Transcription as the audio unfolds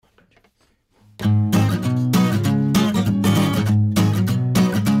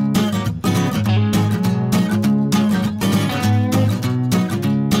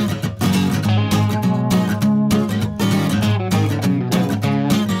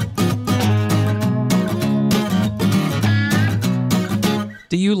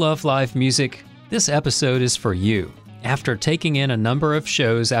Do you love live music? This episode is for you. After taking in a number of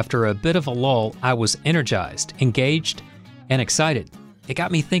shows after a bit of a lull, I was energized, engaged, and excited. It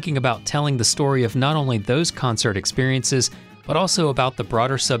got me thinking about telling the story of not only those concert experiences, but also about the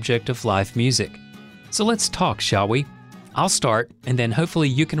broader subject of live music. So let's talk, shall we? I'll start, and then hopefully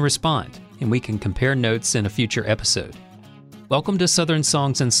you can respond, and we can compare notes in a future episode. Welcome to Southern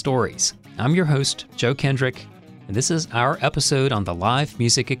Songs and Stories. I'm your host, Joe Kendrick, and this is our episode on the live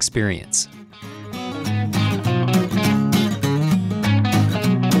music experience.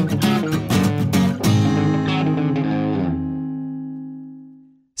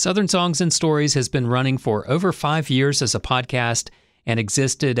 Southern Songs and Stories has been running for over 5 years as a podcast and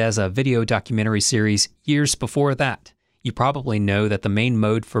existed as a video documentary series years before that. You probably know that the main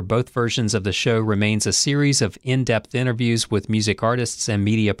mode for both versions of the show remains a series of in-depth interviews with music artists and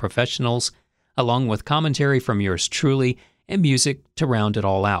media professionals, along with commentary from yours truly and music to round it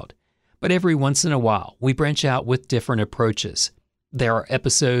all out. But every once in a while, we branch out with different approaches. There are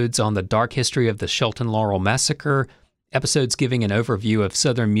episodes on the dark history of the Shelton Laurel Massacre, episodes giving an overview of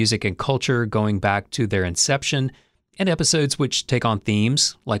Southern music and culture going back to their inception, and episodes which take on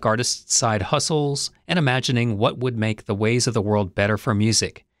themes like artists' side hustles and imagining what would make the ways of the world better for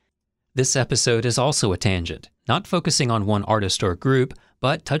music. This episode is also a tangent, not focusing on one artist or group,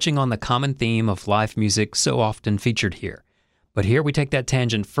 but touching on the common theme of live music so often featured here. But here we take that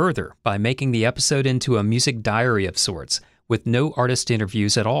tangent further by making the episode into a music diary of sorts, with no artist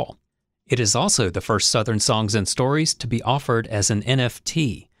interviews at all. It is also the first Southern Songs and Stories to be offered as an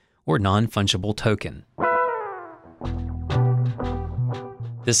NFT, or non-fungible token.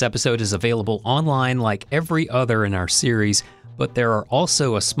 This episode is available online like every other in our series, but there are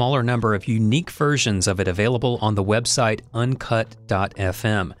also a smaller number of unique versions of it available on the website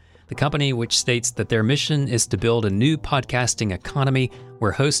uncut.fm, the company which states that their mission is to build a new podcasting economy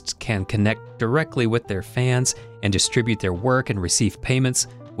where hosts can connect directly with their fans and distribute their work and receive payments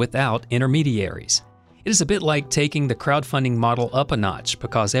without intermediaries. It is a bit like taking the crowdfunding model up a notch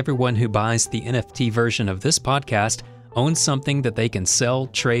because everyone who buys the NFT version of this podcast owns something that they can sell,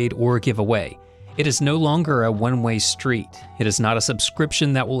 trade, or give away. It is no longer a one-way street. It is not a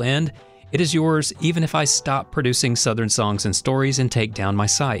subscription that will end. It is yours even if I stop producing Southern Songs and Stories and take down my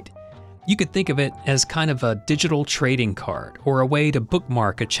site. You could think of it as kind of a digital trading card or a way to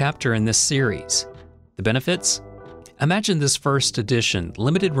bookmark a chapter in this series. The benefits? Imagine this first edition,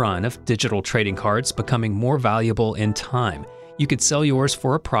 limited run of digital trading cards becoming more valuable in time. You could sell yours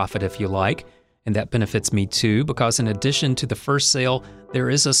for a profit if you like, and that benefits me too because in addition to the first sale,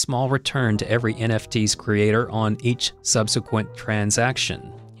 there is a small return to every NFT's creator on each subsequent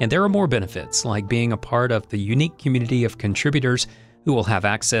transaction. And there are more benefits, like being a part of the unique community of contributors who will have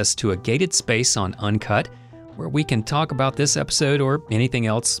access to a gated space on Uncut, where we can talk about this episode or anything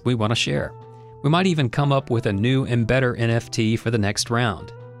else we want to share. We might even come up with a new and better NFT for the next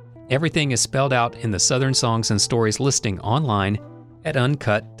round. Everything is spelled out in the Southern Songs and Stories listing online at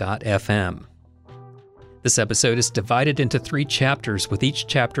uncut.fm. This episode is divided into 3 chapters, with each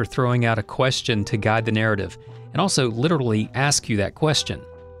chapter throwing out a question to guide the narrative, and also literally ask you that question.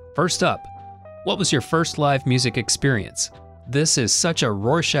 First up, what was your first live music experience? This is such a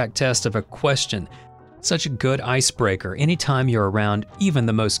Rorschach test of a question, such a good icebreaker anytime you're around even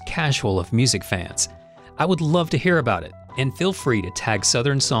the most casual of music fans. I would love to hear about it, and feel free to tag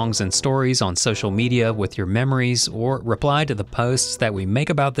Southern Songs and Stories on social media with your memories or reply to the posts that we make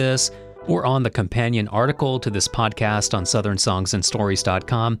about this or on the companion article to this podcast on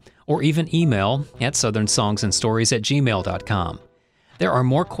southernsongsandstories.com, or even email at southernsongsandstories@gmail.com. There are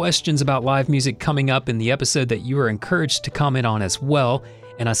more questions about live music coming up in the episode that you are encouraged to comment on as well,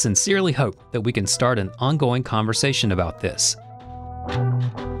 and I sincerely hope that we can start an ongoing conversation about this.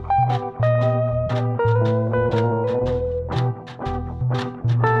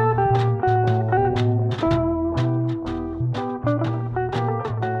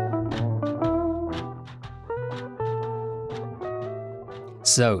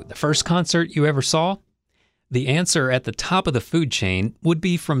 So, the first concert you ever saw? The answer at the top of the food chain would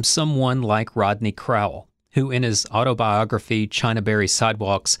be from someone like Rodney Crowell, who in his autobiography, Chinaberry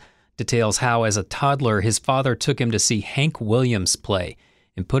Sidewalks, details how as a toddler his father took him to see Hank Williams play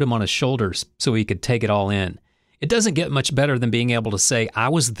and put him on his shoulders so he could take it all in. It doesn't get much better than being able to say, I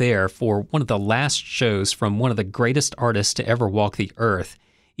was there for one of the last shows from one of the greatest artists to ever walk the earth.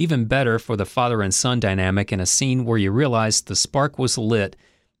 Even better for the father and son dynamic in a scene where you realize the spark was lit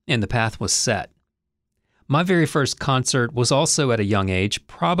and the path was set. My very first concert was also at a young age,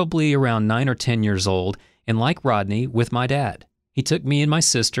 probably around 9 or 10 years old, and like Rodney, with my dad. He took me and my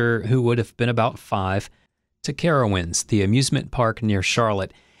sister, who would have been about 5, to Carowinds, the amusement park near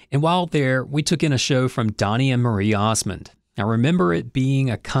Charlotte, and while there, we took in a show from Donnie and Marie Osmond. I remember it being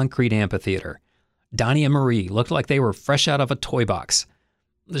a concrete amphitheater. Donnie and Marie looked like they were fresh out of a toy box.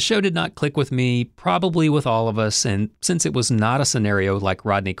 The show did not click with me, probably with all of us, and since it was not a scenario like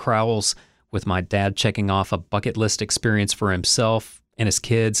Rodney Crowell's, with my dad checking off a bucket list experience for himself and his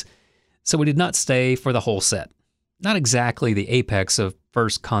kids, so we did not stay for the whole set. Not exactly the apex of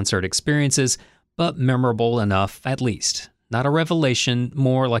first concert experiences, but memorable enough at least. Not a revelation,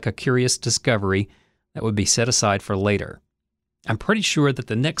 more like a curious discovery that would be set aside for later. I'm pretty sure that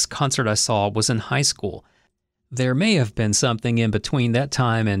the next concert I saw was in high school. There may have been something in between that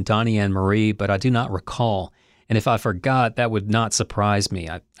time and Donnie and Marie, but I do not recall. And if I forgot, that would not surprise me.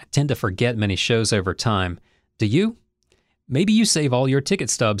 I tend to forget many shows over time. Do you? Maybe you save all your ticket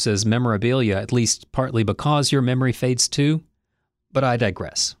stubs as memorabilia, at least partly because your memory fades too? But I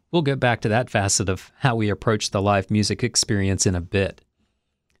digress. We'll get back to that facet of how we approach the live music experience in a bit.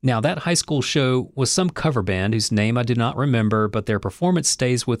 Now, that high school show was some cover band whose name I do not remember, but their performance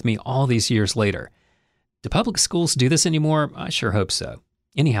stays with me all these years later. Do public schools do this anymore? I sure hope so.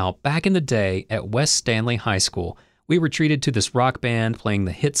 Anyhow, back in the day at West Stanley High School, we were treated to this rock band playing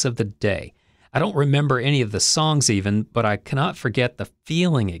the hits of the day. I don't remember any of the songs even, but I cannot forget the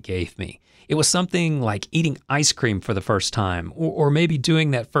feeling it gave me. It was something like eating ice cream for the first time, or maybe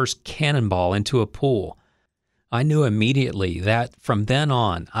doing that first cannonball into a pool. I knew immediately that from then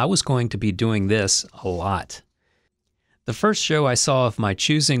on, I was going to be doing this a lot. The first show I saw of my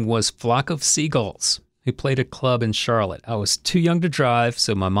choosing was Flock of Seagulls, who played a club in Charlotte. I was too young to drive,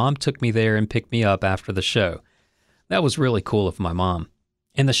 so my mom took me there and picked me up after the show. That was really cool of my mom.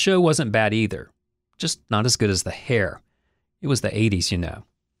 And the show wasn't bad either, just not as good as the hair. It was the 80s, you know.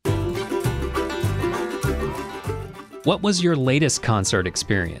 What was your latest concert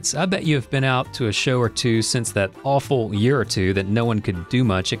experience? I bet you have been out to a show or two since that awful year or two that no one could do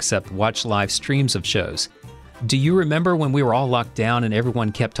much except watch live streams of shows. Do you remember when we were all locked down and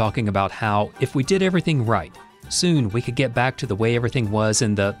everyone kept talking about how, if we did everything right, soon we could get back to the way everything was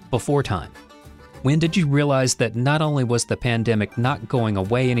in the before time? When did you realize that not only was the pandemic not going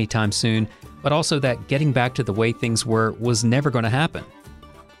away anytime soon, but also that getting back to the way things were was never going to happen?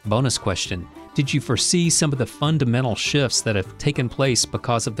 Bonus question. Did you foresee some of the fundamental shifts that have taken place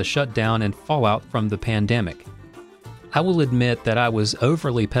because of the shutdown and fallout from the pandemic? I will admit that I was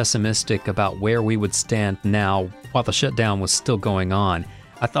overly pessimistic about where we would stand now while the shutdown was still going on.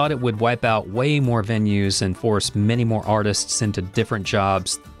 I thought it would wipe out way more venues and force many more artists into different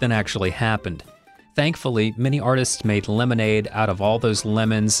jobs than actually happened. Thankfully, many artists made lemonade out of all those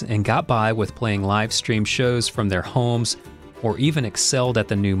lemons and got by with playing live stream shows from their homes or even excelled at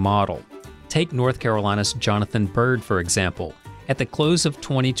the new model. Take North Carolina's Jonathan Byrd, for example. At the close of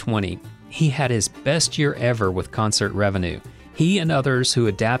 2020, he had his best year ever with concert revenue. He and others who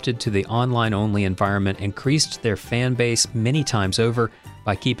adapted to the online-only environment increased their fan base many times over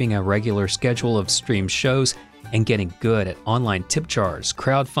by keeping a regular schedule of streamed shows and getting good at online tip jars,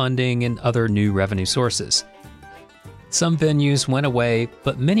 crowdfunding, and other new revenue sources. Some venues went away,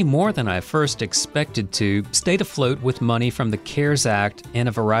 but many more than I first expected to stayed afloat with money from the CARES Act and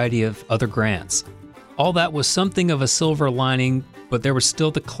a variety of other grants. All that was something of a silver lining, but there was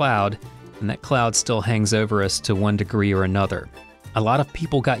still the cloud, and that cloud still hangs over us to one degree or another. A lot of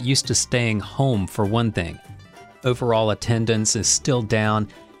people got used to staying home for one thing. Overall attendance is still down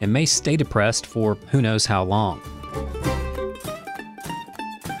and may stay depressed for who knows how long.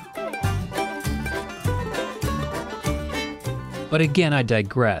 But again, I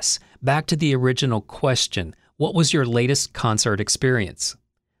digress. Back to the original question, what was your latest concert experience?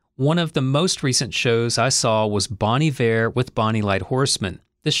 One of the most recent shows I saw was Bon Iver with Bonnie Light Horseman.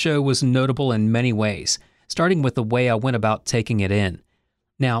 This show was notable in many ways, starting with the way I went about taking it in.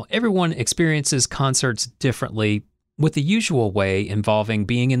 Now, everyone experiences concerts differently, with the usual way involving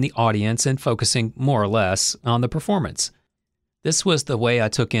being in the audience and focusing more or less on the performance. This was the way I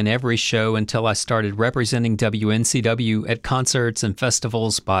took in every show until I started representing WNCW at concerts and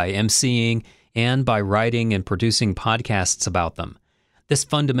festivals by emceeing and by writing and producing podcasts about them. This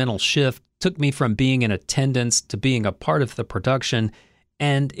fundamental shift took me from being in attendance to being a part of the production,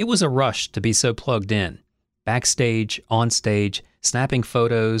 and it was a rush to be so plugged in. Backstage, on stage, snapping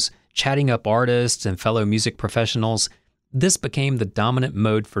photos, chatting up artists and fellow music professionals, this became the dominant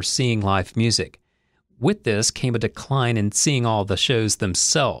mode for seeing live music. With this came a decline in seeing all the shows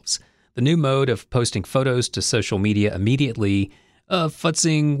themselves. The new mode of posting photos to social media immediately, of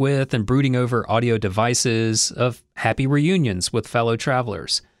futzing with and brooding over audio devices, of happy reunions with fellow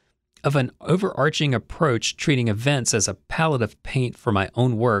travelers, of an overarching approach treating events as a palette of paint for my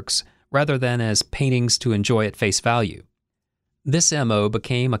own works rather than as paintings to enjoy at face value. This MO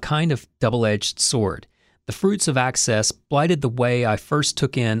became a kind of double-edged sword. The fruits of access blighted the way I first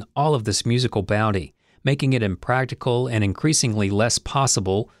took in all of this musical bounty, making it impractical and increasingly less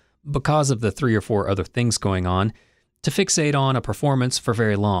possible, because of the 3 or 4 other things going on, to fixate on a performance for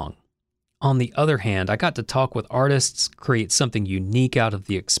very long. On the other hand, I got to talk with artists, create something unique out of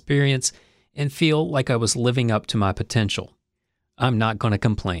the experience, and feel like I was living up to my potential. I'm not going to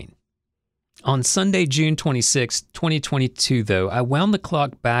complain. On Sunday, June 26, 2022, though, I wound the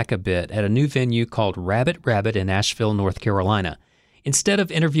clock back a bit at a new venue called Rabbit Rabbit in Asheville, North Carolina. Instead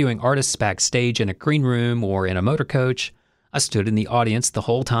of interviewing artists backstage in a green room or in a motor coach, I stood in the audience the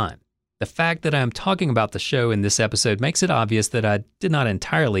whole time. The fact that I am talking about the show in this episode makes it obvious that I did not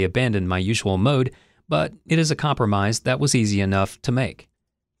entirely abandon my usual mode, but it is a compromise that was easy enough to make.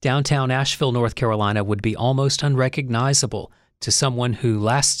 Downtown Asheville, North Carolina would be almost unrecognizable to someone who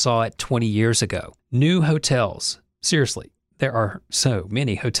last saw it 20 years ago. New hotels. Seriously, there are so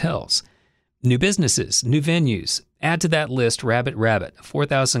many hotels. New businesses, new venues. Add to that list Rabbit Rabbit, a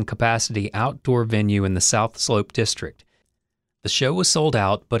 4,000 capacity outdoor venue in the South Slope District. The show was sold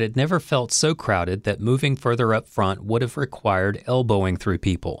out, but it never felt so crowded that moving further up front would have required elbowing through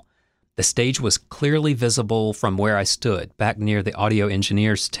people. The stage was clearly visible from where I stood, back near the audio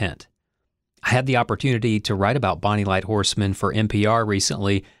engineer's tent. I had the opportunity to write about Bonnie Light Horseman for NPR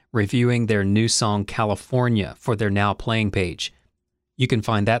recently, reviewing their new song California for their Now Playing page. You can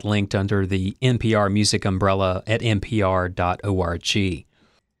find that linked under the NPR music umbrella at npr.org.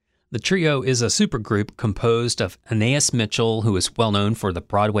 The trio is a supergroup composed of Anais Mitchell, who is well known for the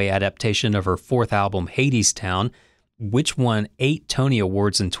Broadway adaptation of her 4th album Hadestown, which won 8 Tony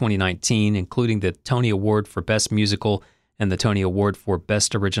Awards in 2019, including the Tony Award for Best Musical and the Tony Award for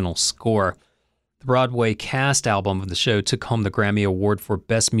Best Original Score. The Broadway cast album of the show took home the Grammy Award for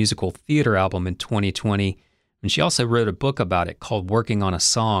Best Musical Theater Album in 2020, and she also wrote a book about it called Working on a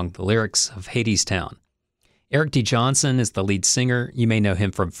Song, The Lyrics of Hadestown. Eric D. Johnson is the lead singer. You may know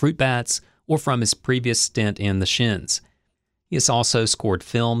him from Fruit Bats or from his previous stint in The Shins. He has also scored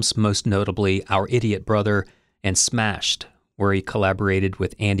films, most notably Our Idiot Brother and Smashed, where he collaborated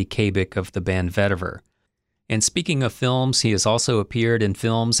with Andy Kabik of the band Vetiver. And speaking of films, he has also appeared in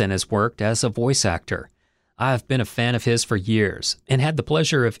films and has worked as a voice actor. I've been a fan of his for years and had the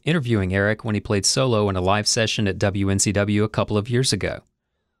pleasure of interviewing Eric when he played solo in a live session at WNCW a couple of years ago.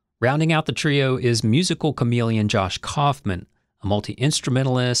 Rounding out the trio is musical chameleon Josh Kaufman, a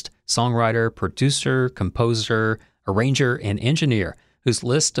multi-instrumentalist, songwriter, producer, composer, arranger, and engineer whose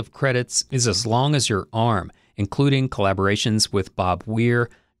list of credits is as long as your arm, including collaborations with Bob Weir,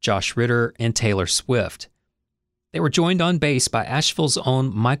 Josh Ritter, and Taylor Swift. They were joined on bass by Asheville's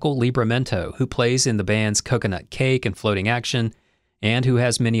own Michael Libramento, who plays in the bands Coconut Cake and Floating Action, and who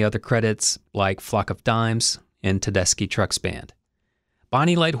has many other credits like Flock of Dimes and Tedeschi Trucks Band.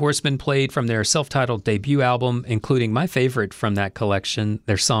 Bonnie Light Horseman played from their self-titled debut album, including my favorite from that collection,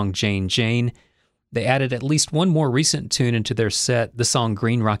 their song Jane Jane. They added at least one more recent tune into their set, the song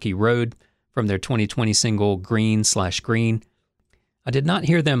Green Rocky Road, from their 2020 single Green/Green. I did not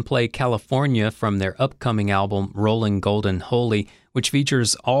hear them play California from their upcoming album Rolling Golden Holy, which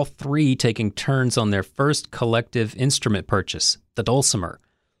features all 3 taking turns on their first collective instrument purchase, the dulcimer.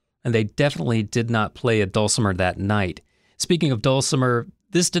 And they definitely did not play a dulcimer that night. Speaking of dulcimer,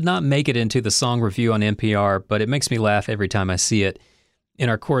 this did not make it into the song review on NPR, but it makes me laugh every time I see it. In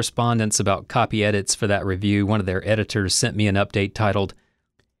our correspondence about copy edits for that review, one of their editors sent me an update titled,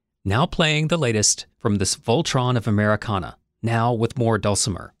 "Now playing the latest from this Voltron of Americana. Now with more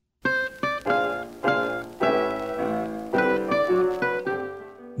dulcimer."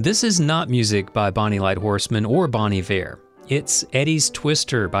 This is not music by Bonnie Light Horseman or Bon Iver. It's Eddie's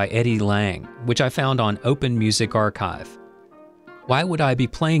Twister by Eddie Lang, which I found on Open Music Archive. Why would I be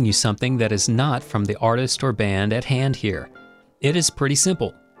playing you something that is not from the artist or band at hand here? It is pretty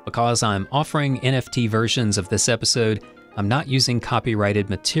simple. Because I'm offering NFT versions of this episode, I'm not using copyrighted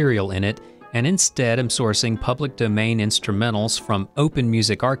material in it, and instead I'm sourcing public domain instrumentals from Open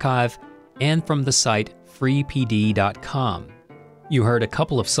Music Archive and from the site freepd.com. You heard a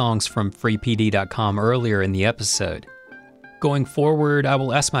couple of songs from freepd.com earlier in the episode. Going forward, I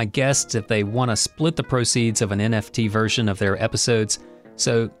will ask my guests if they want to split the proceeds of an NFT version of their episodes,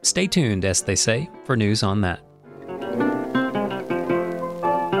 so stay tuned, as they say, for news on that.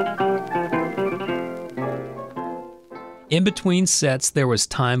 In between sets, there was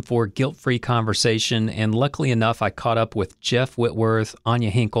time for guilt-free conversation, and luckily enough, I caught up with Jeff Whitworth,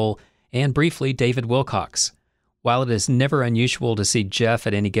 Anya Hinkle, and briefly David Wilcox. While it is never unusual to see Jeff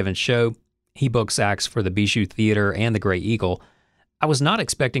at any given show, he books acts for the Bijou Theater and the Grey Eagle, I was not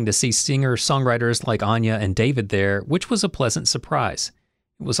expecting to see singer-songwriters like Anya and David there, which was a pleasant surprise.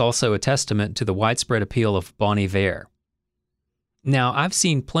 It was also a testament to the widespread appeal of Bon Iver. Now, I've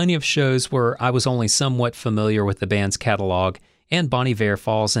seen plenty of shows where I was only somewhat familiar with the band's catalog, and Bon Iver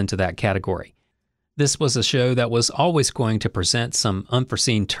falls into that category. This was a show that was always going to present some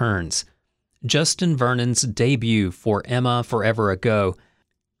unforeseen turns. Justin Vernon's debut For Emma Forever Ago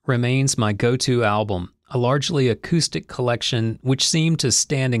remains my go-to album, a largely acoustic collection which seemed to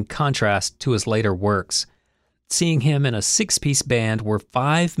stand in contrast to his later works. Seeing him in a 6-piece band where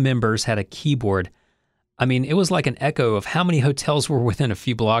 5 members had a keyboard, I mean, it was like an echo of how many hotels were within a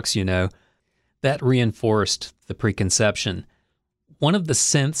few blocks, That reinforced the preconception. One of the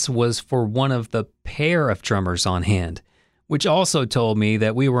synths was for one of the pair of drummers on hand, which also told me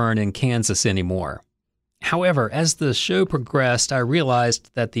that we weren't in Kansas anymore. However, as the show progressed, I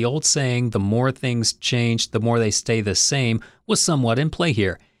realized that the old saying, the more things change, the more they stay the same, was somewhat in play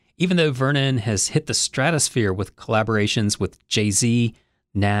here. Even though Vernon has hit the stratosphere with collaborations with Jay-Z,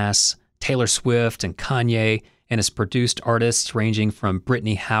 Nas, Taylor Swift, and Kanye, and has produced artists ranging from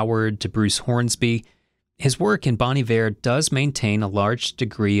Brittany Howard to Bruce Hornsby, his work in Bon Iver does maintain a large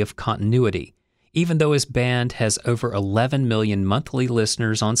degree of continuity. Even though his band has over 11 million monthly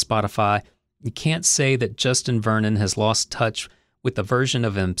listeners on Spotify, you can't say that Justin Vernon has lost touch with the version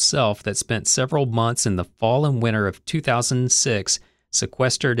of himself that spent several months in the fall and winter of 2006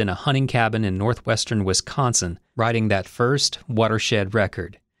 sequestered in a hunting cabin in northwestern Wisconsin, writing that first Watershed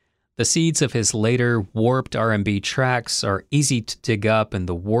record. The seeds of his later warped R&B tracks are easy to dig up in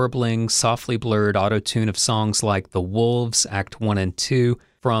the warbling, softly blurred auto-tune of songs like The Wolves, Act 1 and 2,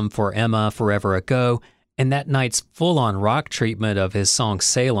 from For Emma Forever Ago, and that night's full-on rock treatment of his song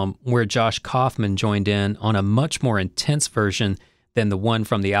Salem, where Josh Kaufman joined in on a much more intense version than the one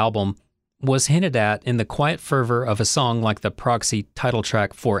from the album, was hinted at in the quiet fervor of a song like the proxy title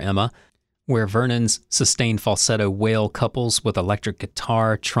track For Emma, where Vernon's sustained falsetto wail couples with electric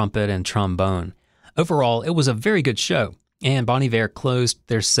guitar, trumpet, and trombone. Overall, it was a very good show, and Bon Iver closed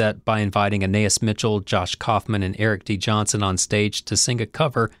their set by inviting Anais Mitchell, Josh Kaufman, and Eric D. Johnson on stage to sing a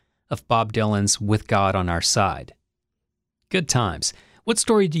cover of Bob Dylan's With God on Our Side. Good times. What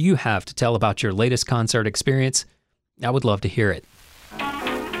story do you have to tell about your latest concert experience? I would love to hear it.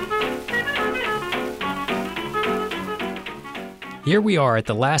 Here we are at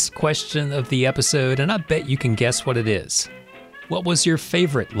the last question of the episode, and I bet you can guess what it is. What was your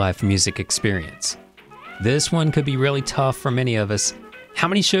favorite live music experience? This one could be really tough for many of us. How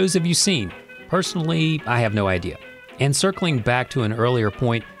many shows have you seen? Personally, I have no idea. And circling back to an earlier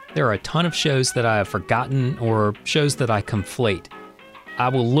point, there are a ton of shows that I have forgotten or shows that I conflate. I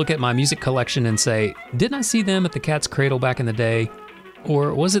will look at my music collection and say, didn't I see them at the Cat's Cradle back in the day?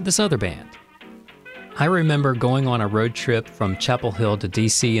 Or was it this other band? I remember going on a road trip from Chapel Hill to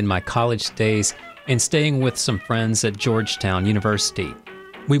DC in my college days and staying with some friends at Georgetown University.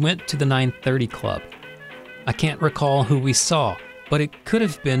 We went to the 930 Club. I can't recall who we saw, but it could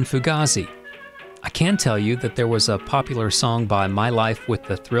have been Fugazi. I can tell you that there was a popular song by My Life with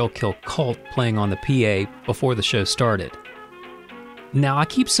the Thrill Kill Cult playing on the PA before the show started. Now, I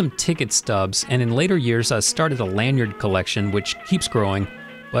keep some ticket stubs, and in later years I started a lanyard collection which keeps growing,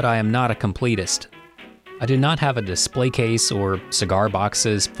 but I am not a completist. I do not have a display case or cigar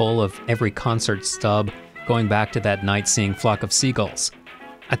boxes full of every concert stub going back to that night seeing Flock of Seagulls.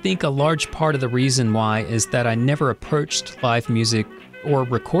 I think a large part of the reason why is that I never approached live music, or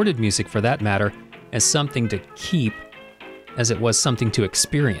recorded music for that matter, as something to keep as it was something to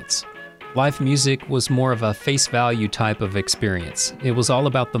experience. Live music was more of a face value type of experience. It was all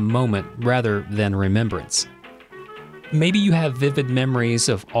about the moment rather than remembrance. Maybe you have vivid memories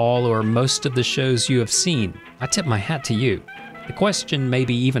of all or most of the shows you have seen. I tip my hat to you. The question may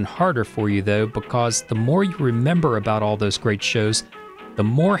be even harder for you though, because the more you remember about all those great shows, the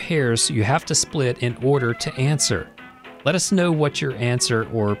more hairs you have to split in order to answer. Let us know what your answer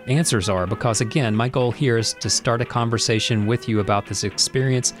or answers are, because again, my goal here is to start a conversation with you about this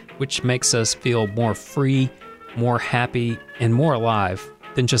experience, which makes us feel more free, more happy, and more alive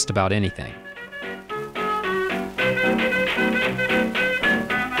than just about anything.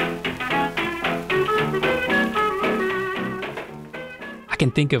 I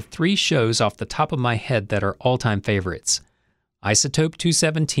can think of 3 shows off the top of my head that are all-time favorites. Isotope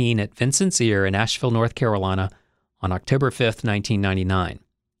 217 at Vincent's Ear in Asheville, North Carolina, on October 5th, 1999.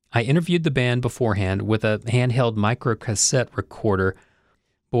 I interviewed the band beforehand with a handheld microcassette recorder.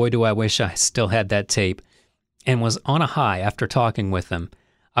 Boy, do I wish I still had that tape, and was on a high after talking with them.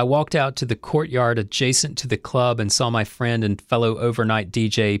 I walked out to the courtyard adjacent to the club and saw my friend and fellow overnight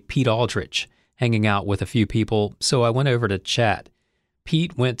DJ Pete Aldrich hanging out with a few people, so I went over to chat.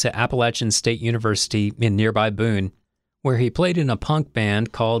 Pete went to Appalachian State University in nearby Boone, where he played in a punk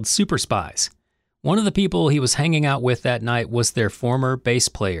band called Super Spies. One of the people he was hanging out with that night was their former bass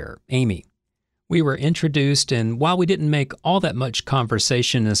player, Amy. We were introduced, and while we didn't make all that much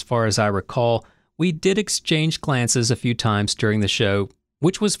conversation as far as I recall, we did exchange glances a few times during the show,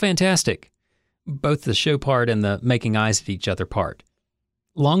 which was fantastic. Both the show part and the making eyes at each other part.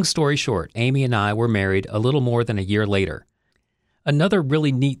 Long story short, Amy and I were married a little more than a year later. Another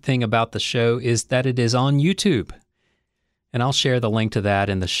really neat thing about the show is that it is on YouTube, and I'll share the link to that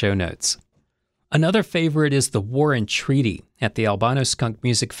in the show notes. Another favorite is The War and Treaty at the Albino Skunk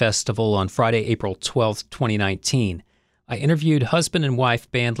Music Festival on Friday, April 12, 2019. I interviewed husband and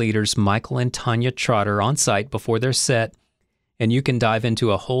wife band leaders Michael and Tanya Trotter on site before their set, and you can dive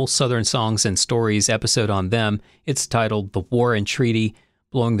into a whole Southern Songs and Stories episode on them. It's titled The War and Treaty,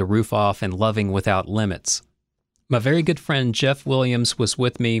 Blowing the Roof Off and Loving Without Limits. My very good friend Jeff Williams was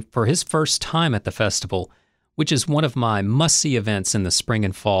with me for his first time at the festival, which is one of my must-see events in the spring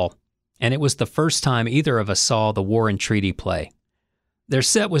and fall, and it was the first time either of us saw The War and Treaty play. Their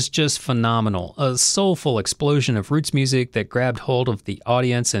set was just phenomenal, a soulful explosion of roots music that grabbed hold of the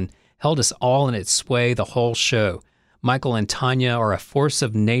audience and held us all in its sway the whole show. Michael and Tanya are a force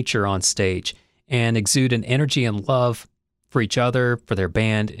of nature on stage and exude an energy and love for each other, for their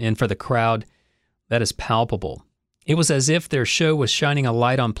band, and for the crowd that is palpable. It was as if their show was shining a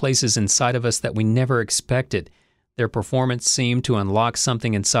light on places inside of us that we never expected. Their performance seemed to unlock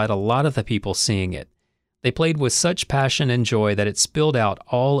something inside a lot of the people seeing it. They played with such passion and joy that it spilled out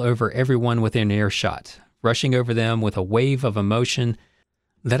all over everyone within earshot, rushing over them with a wave of emotion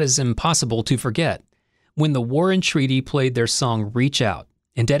that is impossible to forget. When The War and Treaty played their song Reach Out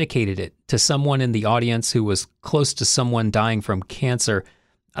and dedicated it to someone in the audience who was close to someone dying from cancer,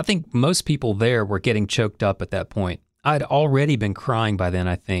 I think most people there were getting choked up at that point. I'd already been crying by then,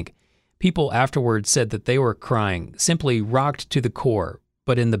 I think. People afterwards said that they were crying, simply rocked to the core,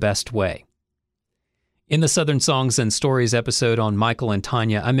 but in the best way. In the Southern Songs and Stories episode on Michael and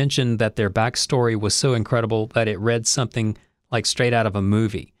Tanya, I mentioned that their backstory was so incredible that it read something like straight out of a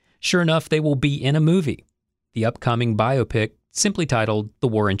movie. Sure enough, they will be in a movie, the upcoming biopic simply titled The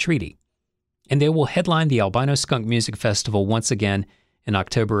War and Treaty. And they will headline the Albino Skunk Music Festival once again in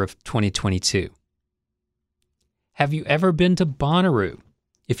October of 2022. Have you ever been to Bonnaroo?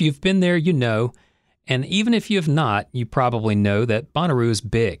 If you've been there, you know, and even if you have not, you probably know that Bonnaroo is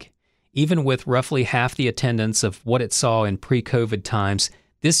big. Even with roughly half the attendance of what it saw in pre-COVID times,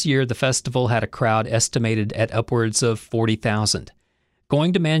 this year the festival had a crowd estimated at upwards of 40,000.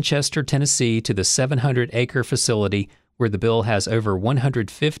 Going to Manchester, Tennessee to the 700-acre facility where the bill has over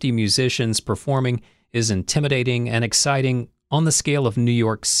 150 musicians performing is intimidating and exciting on the scale of New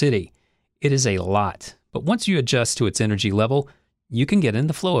York City. It is a lot, but once you adjust to its energy level, you can get in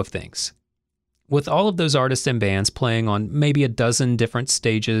the flow of things. With all of those artists and bands playing on maybe a dozen different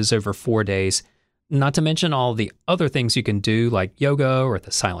stages over 4 days, not to mention all the other things you can do like yoga or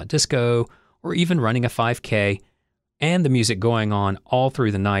the silent disco, or even running a 5K, and the music going on all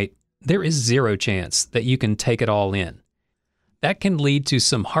through the night, there is zero chance that you can take it all in. That can lead to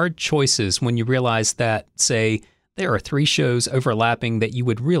some hard choices when you realize that, say, there are 3 shows overlapping that you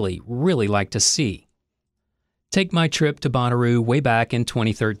would really, really like to see. Take my trip to Bonnaroo way back in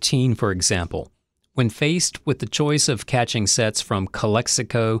 2013, for example. When faced with the choice of catching sets from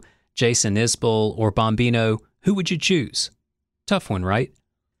Calexico, Jason Isbell, or Bombino, who would you choose? Tough one, right?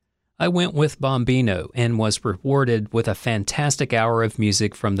 I went with Bombino and was rewarded with a fantastic hour of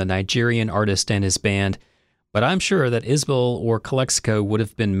music from the Nigerian artist and his band, but I'm sure that Isbell or Calexico would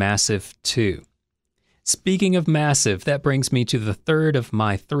have been massive too. Speaking of massive, that brings me to the third of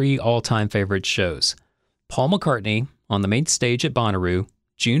my 3 all-time favorite shows. Paul McCartney on the main stage at Bonnaroo,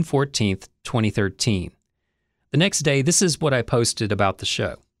 June 14th, 2013. The next day, this is what I posted about the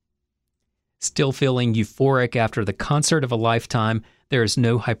show. Still feeling euphoric after the concert of a lifetime, there is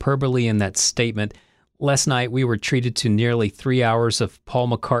no hyperbole in that statement. Last night, we were treated to nearly 3 hours of Paul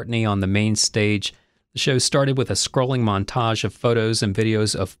McCartney on the main stage. The show started with a scrolling montage of photos and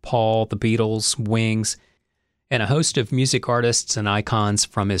videos of Paul, the Beatles, Wings, and a host of music artists and icons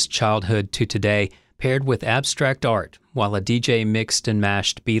from his childhood to today, paired with abstract art, while a DJ mixed and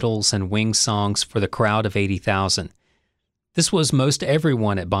mashed Beatles and Wings songs for the crowd of 80,000. This was most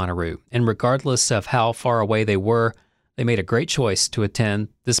everyone at Bonnaroo, and regardless of how far away they were, they made a great choice to attend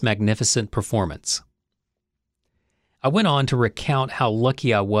this magnificent performance. I went on to recount how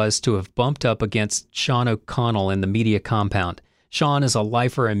lucky I was to have bumped up against Sean O'Connell in the media compound. Sean is a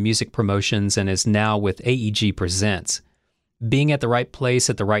lifer in music promotions and is now with AEG Presents. Being at the right place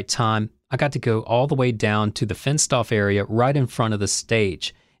at the right time, I got to go all the way down to the fenced-off area right in front of the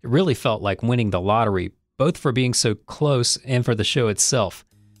stage. It really felt like winning the lottery, both for being so close and for the show itself.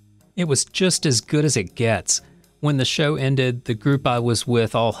 It was just as good as it gets. When the show ended, the group I was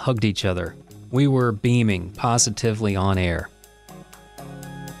with all hugged each other. We were beaming positively on air.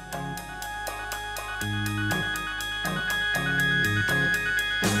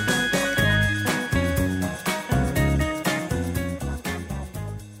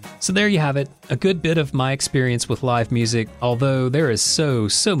 So there you have it, a good bit of my experience with live music, although there is so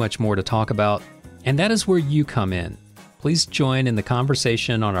much more to talk about, and that is where you come in. Please join in the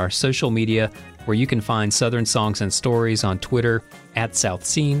conversation on our social media, where you can find Southern Songs and Stories on Twitter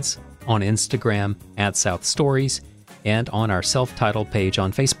 @SouthScenes, on Instagram @SouthStories, and on our self-titled page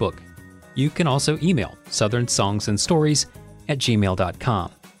on Facebook. You can also email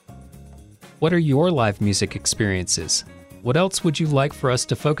southernsongsandstories@gmail.com. What are your live music experiences? What else would you like for us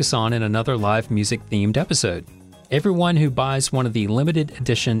to focus on in another live music-themed episode? Everyone who buys one of the limited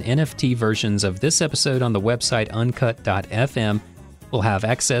edition NFT versions of this episode on the website uncut.fm will have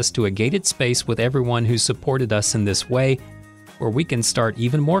access to a gated space with everyone who supported us in this way, where we can start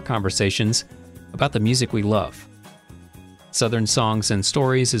even more conversations about the music we love. Southern Songs and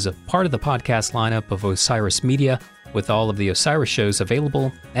Stories is a part of the podcast lineup of Osiris Media, with all of the Osiris shows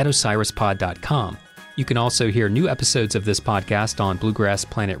available at osirispod.com. You can also hear new episodes of this podcast on Bluegrass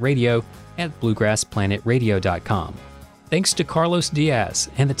Planet Radio at bluegrassplanеtradio.com. Thanks to Carlos Diaz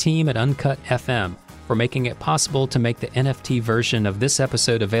and the team at Uncut FM for making it possible to make the NFT version of this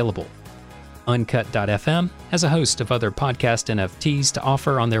episode available. Uncut.fm has a host of other podcast NFTs to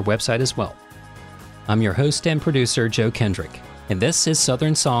offer on their website as well. I'm your host and producer, Joe Kendrick, and this is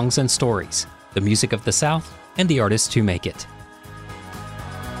Southern Songs and Stories, the music of the South and the artists who make it.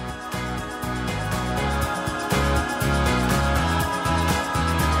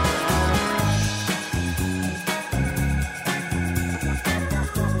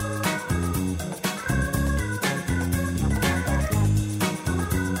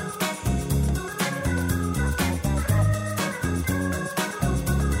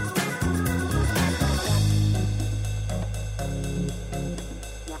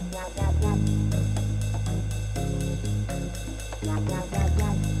 Yeah.